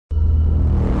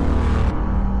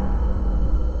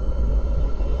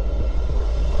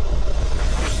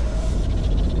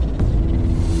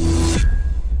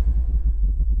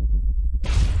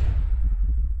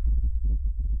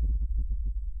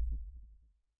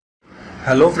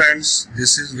Hello friends,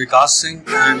 this is Vikas Singh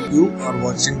and you are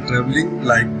watching travelling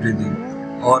like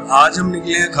breathing. और आज हम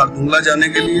निकले हैं खरदुंगला जाने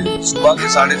के लिए। सुबह के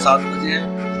 7:30 बजे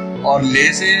है और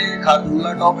लेह से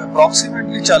खरदुंगला टॉप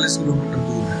अप्रोक्सीमेटली 40 किलोमीटर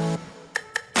दूर है।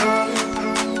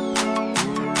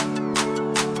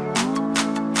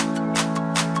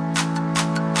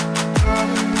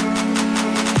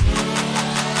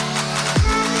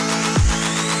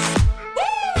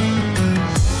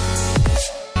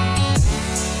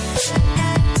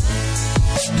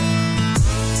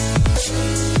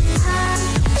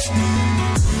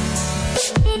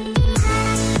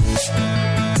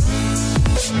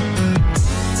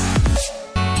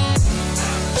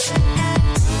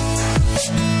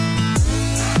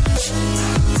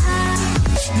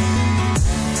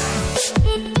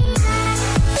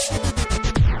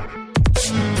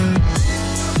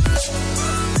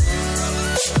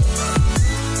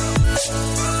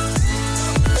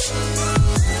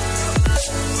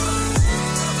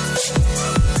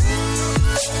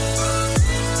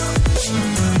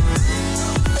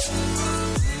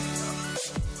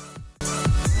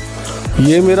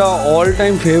 ये मेरा ऑल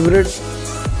टाइम फेवरेट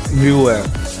व्यू है।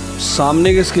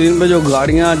 सामने की स्क्रीन पे जो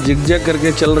गाड़ियाँ जिग-जैग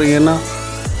करके चल रही है ना,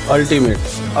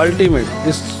 अल्टीमेट।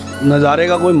 इस नज़ारे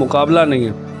का कोई मुकाबला नहीं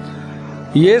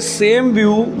है। ये सेम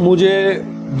व्यू मुझे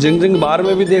जिंगजिंग बार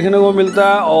में भी देखने को मिलता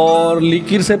है और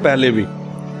लीकिर से पहले भी।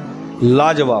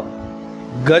 लाजवाब,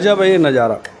 गजब है ये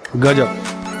नज़ारा, गजब।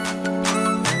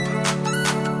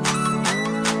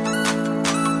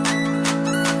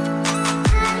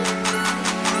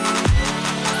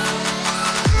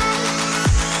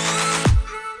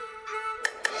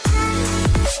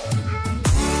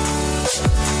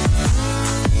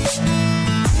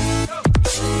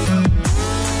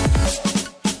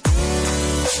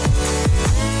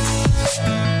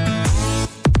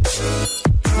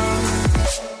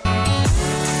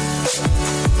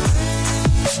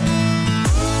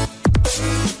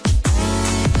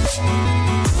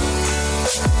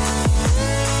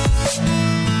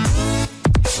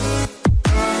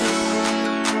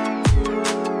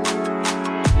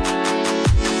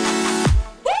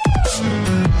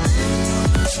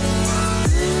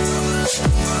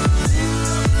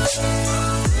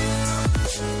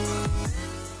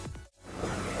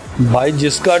 भाई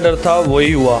जिसका डर था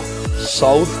वही हुआ।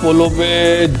 साउथ पोलो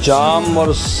पे जाम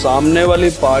और सामने वाली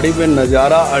पहाड़ी पे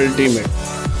नज़ारा अल्टीमेट।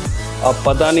 अब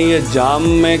पता नहीं है जाम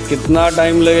में कितना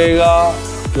टाइम लगेगा,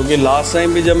 क्योंकि लास्ट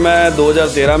टाइम भी जब मैं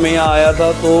 2013 में यहाँ आया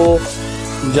था तो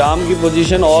जाम की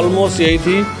पोजीशन ऑलमोस्ट यही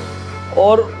थी।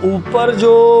 और ऊपर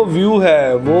जो व्यू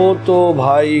है वो तो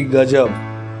भाई गजब।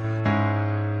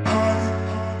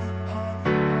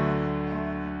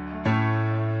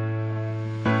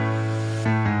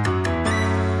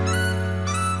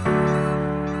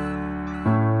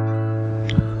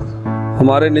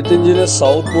 हमारे नितिन जी ने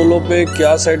साउथ पोलो पे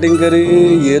क्या सेटिंग करी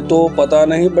ये तो पता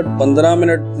नहीं, बट 15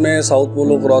 मिनट में साउथ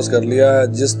पोलो क्रॉस कर लिया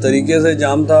है। जिस तरीके से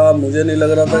जाम था मुझे नहीं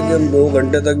लग रहा था कि हम 2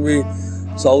 घंटे तक भी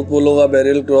साउथ पोलो का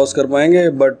बैरियर क्रॉस कर पाएंगे,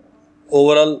 बट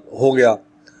ओवरऑल हो गया।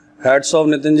 हैट्स ऑफ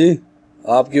नितिन जी,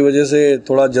 आपकी वजह से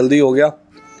थोड़ा जल्दी हो गया।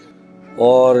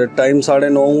 और टाइम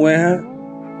 9:30 हुए हैं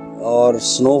और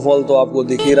स्नोफॉल तो आपको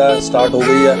दिख ही रहा है, स्टार्ट हो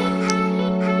गई है।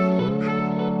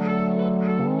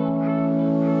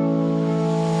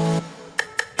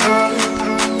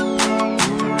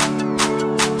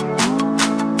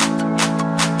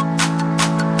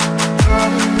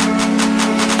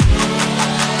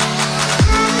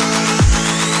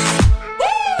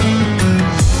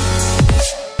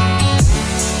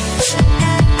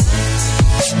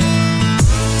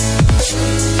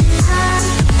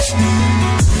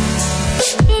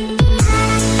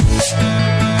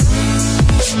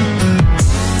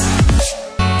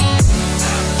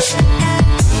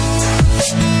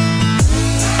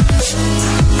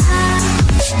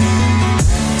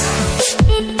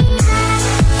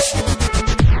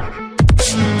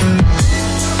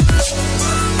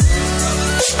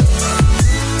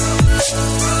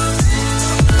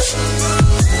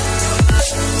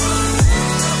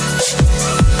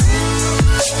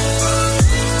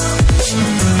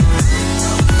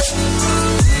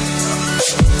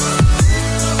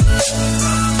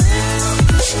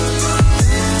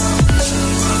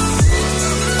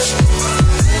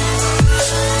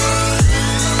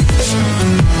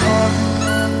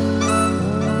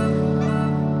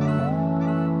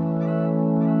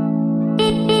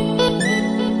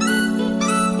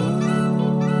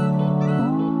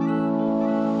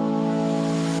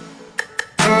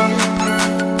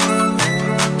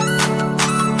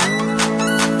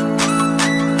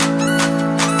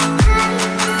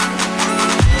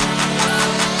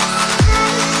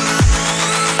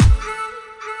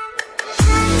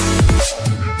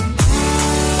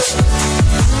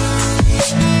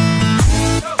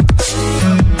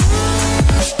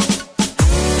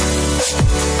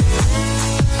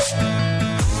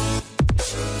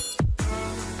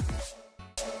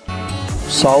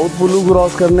 साउथ पुलू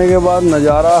क्रॉस करने के बाद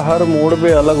नज़ारा हर मोड़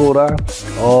पे अलग हो रहा है,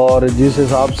 और जिस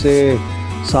हिसाब से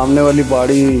सामने वाली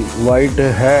पहाड़ी वाइट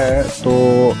है तो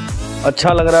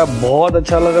अच्छा लग रहा है, बहुत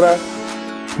अच्छा लग रहा है।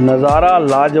 नज़ारा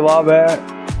लाजवाब है,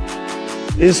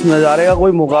 इस नज़ारे का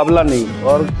कोई मुकाबला नहीं।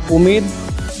 और उम्मीद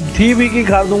थी भी कि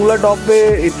खारदुंगला टॉप पे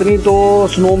इतनी तो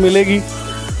स्नो मिलेगी,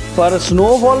 पर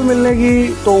स्नोफॉल मिलने की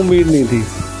तो उम्मीद नहीं थी।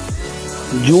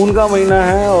 जून का महीना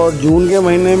है और जून के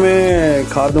महीने में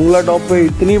खारदुंगला टॉप पे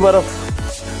इतनी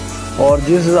बर्फ़, और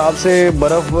जिस हिसाब से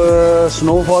बर्फ़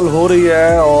स्नोफॉल हो रही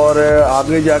है, और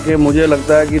आगे जाके मुझे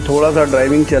लगता है कि थोड़ा सा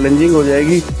ड्राइविंग चैलेंजिंग हो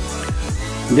जाएगी।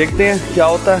 देखते हैं क्या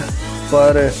होता है,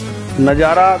 पर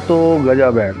नज़ारा तो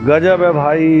गजब है, गजब है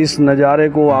भाई। इस नज़ारे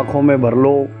को आंखों में भर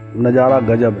लो, नज़ारा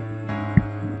गजब है।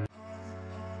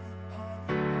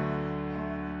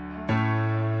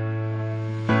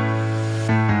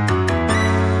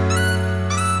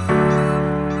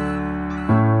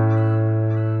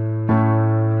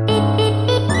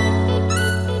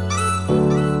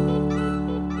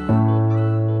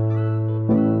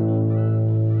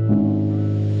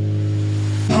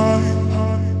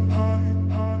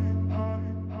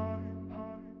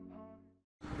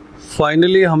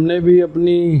 फाइनली हमने भी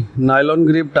अपनी नायलॉन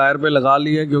ग्रिप टायर पे लगा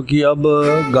ली है, क्योंकि अब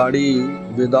गाड़ी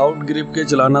विदाउट ग्रिप के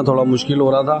चलाना थोड़ा मुश्किल हो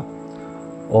रहा था,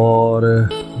 और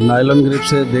नायलॉन ग्रिप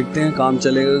से देखते हैं काम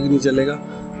चलेगा कि नहीं चलेगा।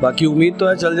 बाकी उम्मीद तो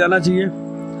है चल जाना चाहिए।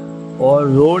 और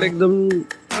रोड एकदम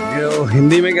जो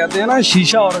हिंदी में कहते हैं ना,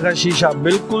 शीशा हो रखा है, शीशा,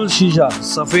 बिल्कुल शीशा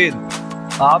सफ़ेद।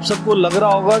 आप सबको लग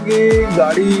रहा होगा कि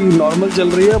गाड़ी नॉर्मल चल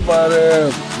रही है,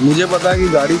 पर मुझे पता है कि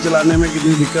गाड़ी चलाने में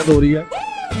कितनी दिक्कत हो रही है,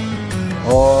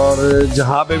 और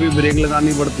जहाँ पे भी ब्रेक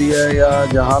लगानी पड़ती है या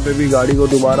जहाँ पे भी गाड़ी को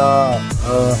दोबारा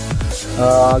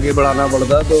आगे बढ़ाना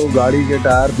पड़ता है, तो गाड़ी के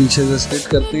टायर पीछे से स्लिप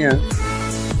करते हैं।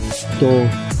 तो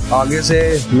आगे से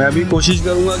मैं भी कोशिश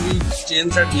करूँगा कि चेन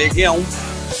सेट लेके आऊँ,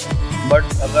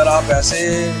 बट अगर आप ऐसे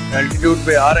एल्टीट्यूड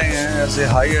पे आ रहे हैं, ऐसे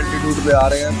हाई एल्टीट्यूड पे आ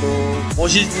रहे हैं, तो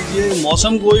कोशिश कीजिए,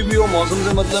 मौसम कोई भी हो, मौसम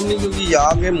से मतलब नहीं, क्योंकि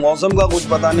यहाँ के मौसम का कुछ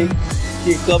पता नहीं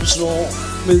कि कब स्नो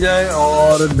मिल जाए।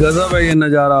 और गजब है ये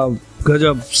नज़ारा,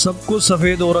 गजब, सब कुछ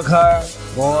सफ़ेद हो रखा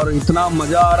है और इतना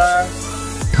मज़ा आ रहा है।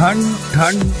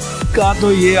 ठंड का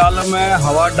तो ये आलम है,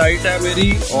 हवा टाइट है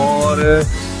मेरी, और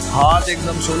हाथ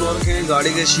एकदम सुन रखे हैं,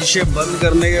 गाड़ी के शीशे बंद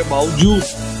करने के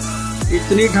बावजूद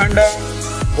इतनी ठंड है,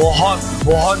 बहुत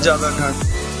बहुत ज़्यादा ठंड।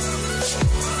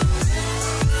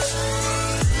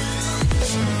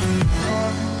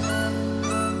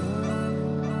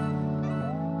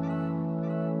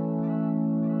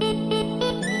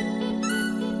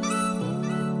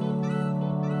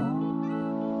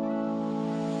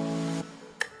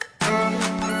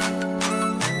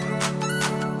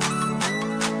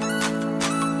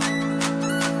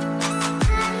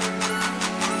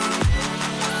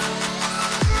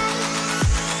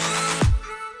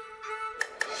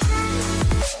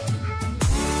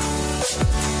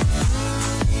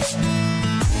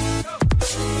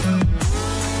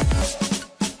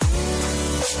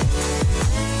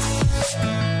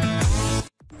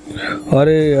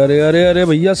 अरे अरे अरे अरे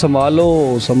भैया,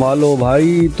 संभालो संभालो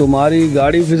भाई, तुम्हारी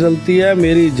गाड़ी फिसलती है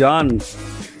मेरी जान,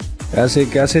 ऐसे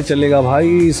कैसे चलेगा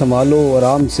भाई, संभालो,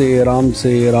 आराम से आराम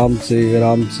से आराम से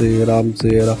आराम से आराम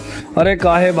से अरे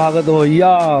काहे भागत हो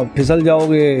भैया, फिसल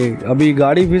जाओगे। अभी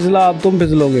गाड़ी फिसला, अब तुम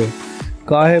फिसलोगे,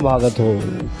 काहे भागत हो,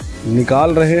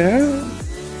 निकाल रहे हैं।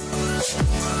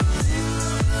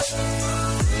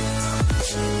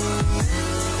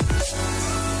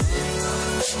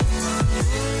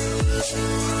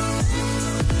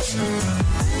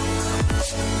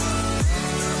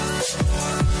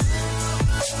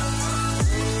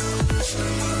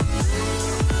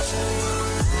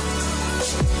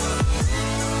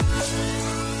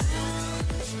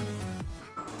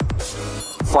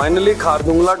 फाइनली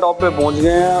खारदुंगला टॉप पे पहुंच गए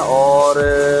हैं, और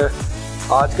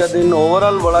आज का दिन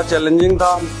ओवरऑल बड़ा चैलेंजिंग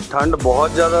था। ठंड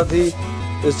बहुत ज़्यादा थी,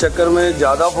 इस चक्कर में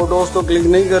ज़्यादा फ़ोटोज़ तो क्लिक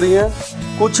नहीं करी हैं,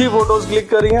 कुछ ही फ़ोटोज़ क्लिक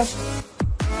करी हैं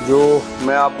जो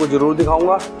मैं आपको ज़रूर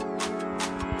दिखाऊंगा।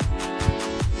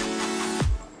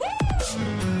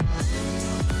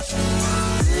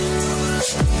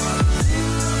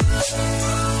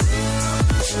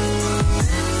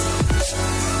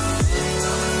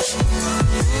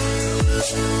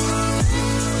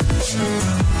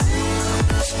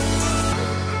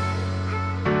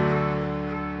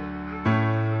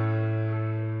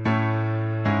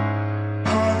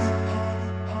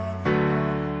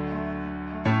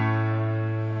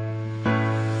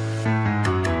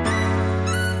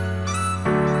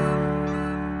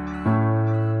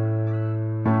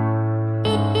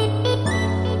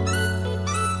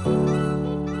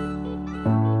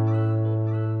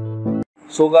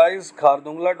 सो गाइस,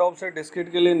 खारदुंगला टॉप से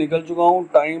डिस्किट के लिए निकल चुका हूँ।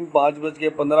 टाइम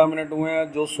 5:15 हुए हैं।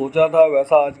 जो सोचा था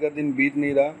वैसा आज का दिन बीत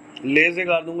नहीं रहा। ले से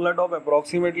खारदुंगला टॉप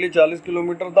अप्रॉक्सीमेटली 40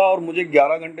 किलोमीटर था और मुझे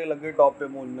 11 घंटे लग गए टॉप पे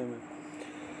पहुँचने में।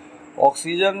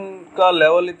 ऑक्सीजन का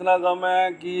लेवल इतना कम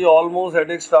है कि ऑलमोस्ट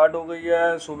हेडेक स्टार्ट हो गई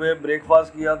है। सुबह ब्रेकफास्ट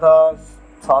किया था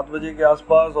 7 बजे के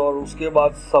आसपास और उसके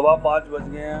बाद 5:15 बज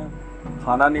गए हैं।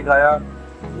 खाना नहीं खाया।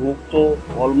 भूख तो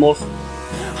ऑलमोस्ट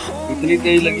इतनी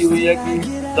तेज लगी हुई है कि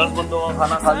 10 बंदों का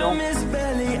खाना खा जाऊं।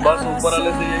 बस ऊपर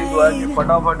वाले से यही दुआ है कि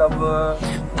फटाफट अब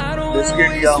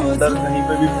बिस्किट या ऑर्डर कहीं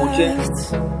पे भी पहुंचे।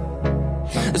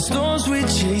 The storms we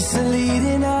chase are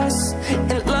leading us,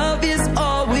 and love is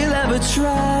all we'll ever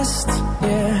trust.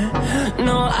 Yeah,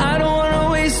 no, I don't wanna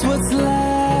waste what's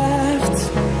left.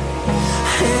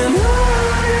 And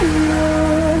on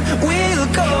we'll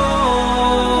go,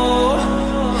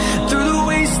 through the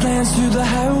wastelands, through the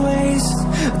highways,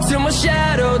 till my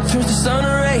shadow turns to sun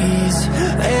rays.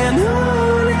 And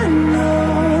on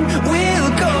we'll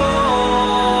go,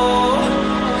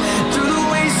 through the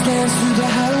wastelands, through the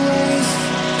highways.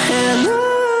 And on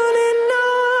we'll go.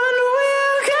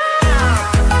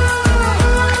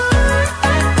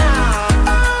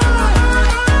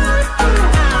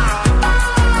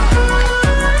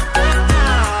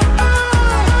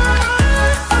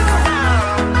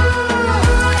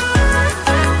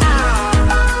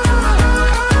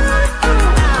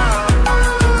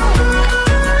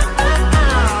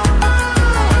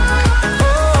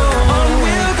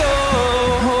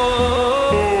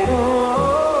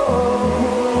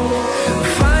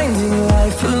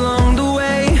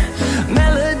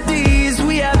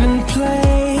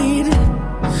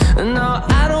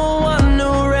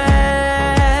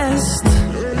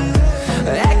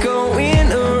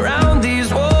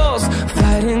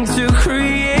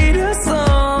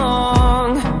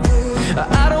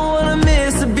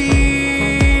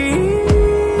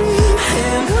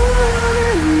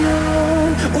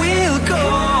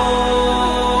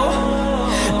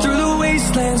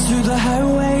 Through the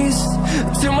highways,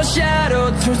 till my shadow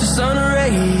turns to sun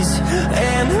rays.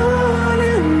 And on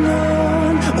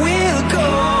we'll go,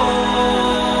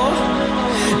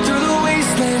 through the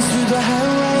wastelands, through the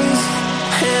highways.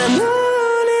 And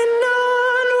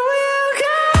on we'll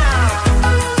go.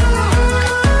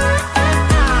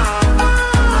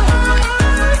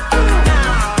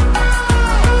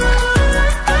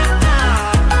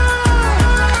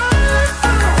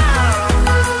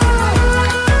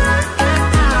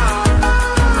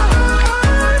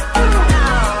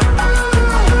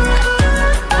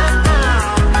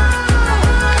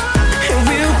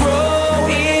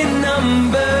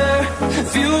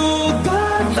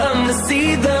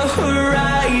 See the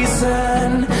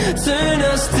horizon, turn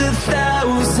us to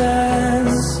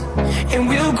thousands, and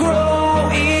we'll grow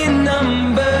in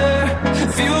number,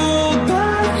 fueled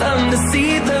by them to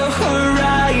see the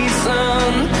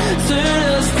horizon, turn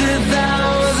us to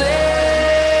thousands.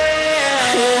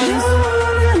 And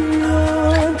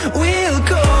on we'll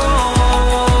go,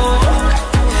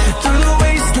 through the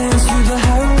wastelands, through the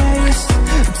highways,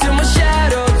 till my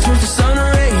shadow turns to sun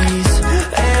rays.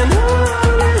 And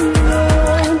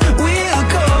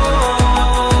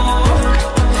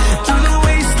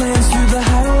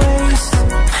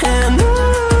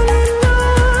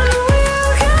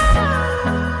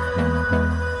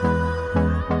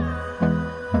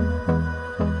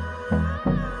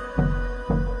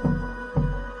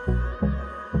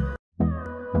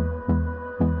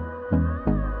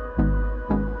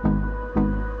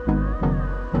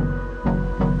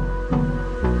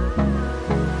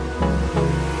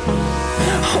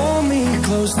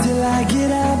close till I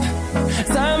get up.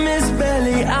 Time is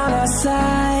barely on our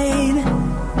side.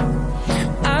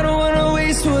 I don't wanna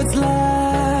waste what's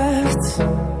left.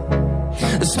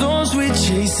 The storms we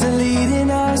chase are leading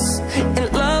us, and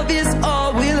love is all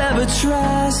we'll ever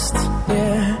trust.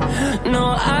 Yeah, no,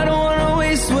 I don't wanna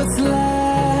waste what's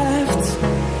left.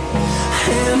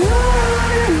 And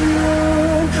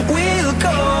on we'll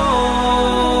go,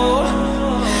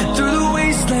 through the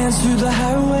wastelands, through the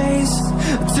highways,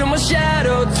 till my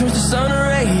shadow turns to sun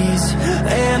rays.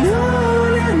 And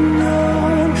on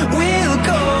we'll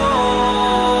go,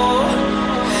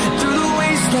 through the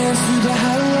wastelands, through the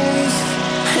highways.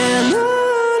 And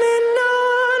on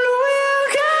we'll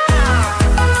go.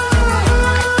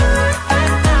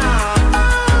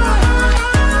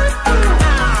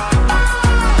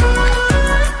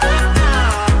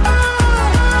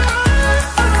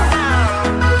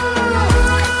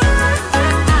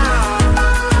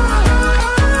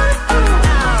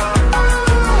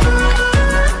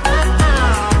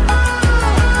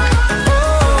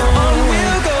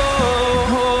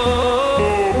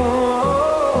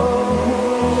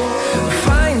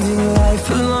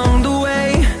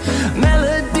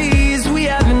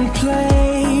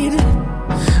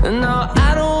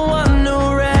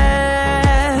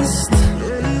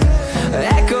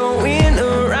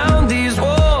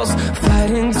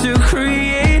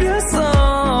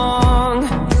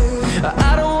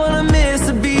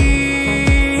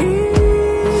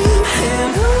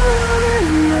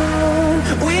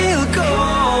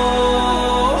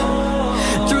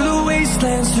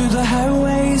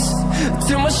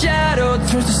 till my shadow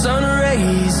turns to sun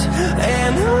rays.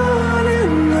 And on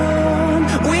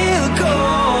we'll go,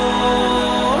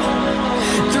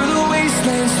 through the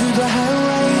wastelands, through the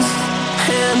highways,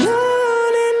 and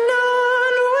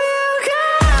on we'll go.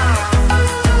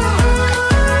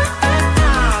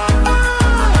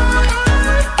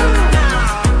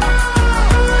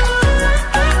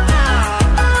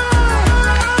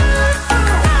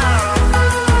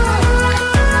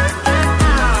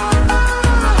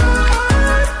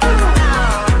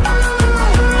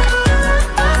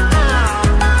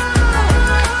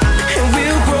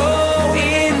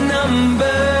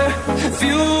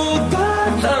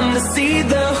 See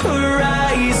the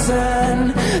horizon,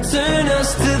 turn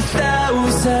us to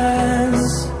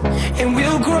thousands, and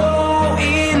we'll grow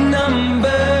in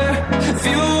number,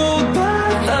 fueled by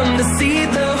them to see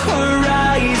the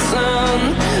horizon,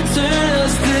 turn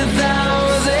us to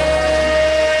thousands,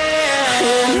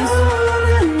 and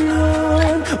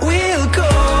on we'll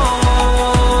go,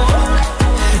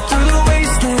 through the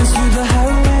wastelands, through the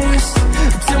highways,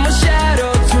 till my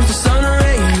shadow turns to sun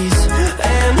rays,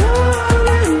 and on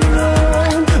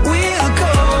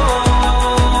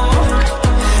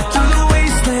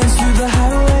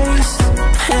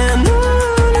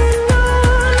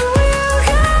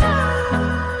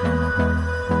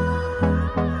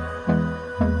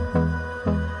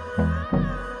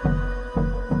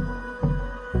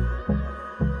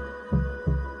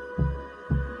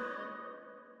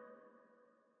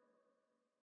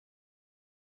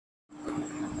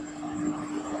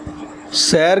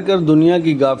सैर कर दुनिया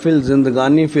की गाफिल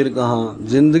जिंदगानी फिर कहाँ,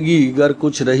 जिंदगी अगर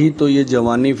कुछ रही तो ये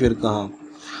जवानी फिर कहाँ।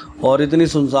 और इतनी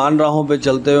सुनसान राहों पे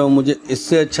चलते हुए मुझे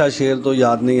इससे अच्छा शेर तो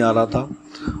याद नहीं आ रहा था।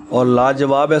 और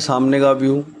लाजवाब है सामने का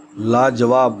व्यू,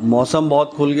 लाजवाब। मौसम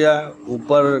बहुत खुल गया है,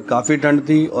 ऊपर काफ़ी ठंड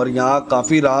थी और यहाँ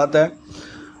काफ़ी राहत है,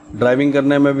 ड्राइविंग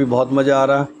करने में भी बहुत मज़ा आ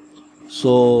रहा है।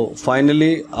 सो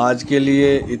फाइनली आज के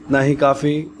लिए इतना ही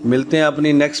काफ़ी। मिलते हैं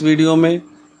अपनी नेक्स्ट वीडियो में।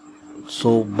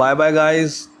 सो bye bye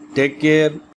guys, take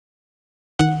care.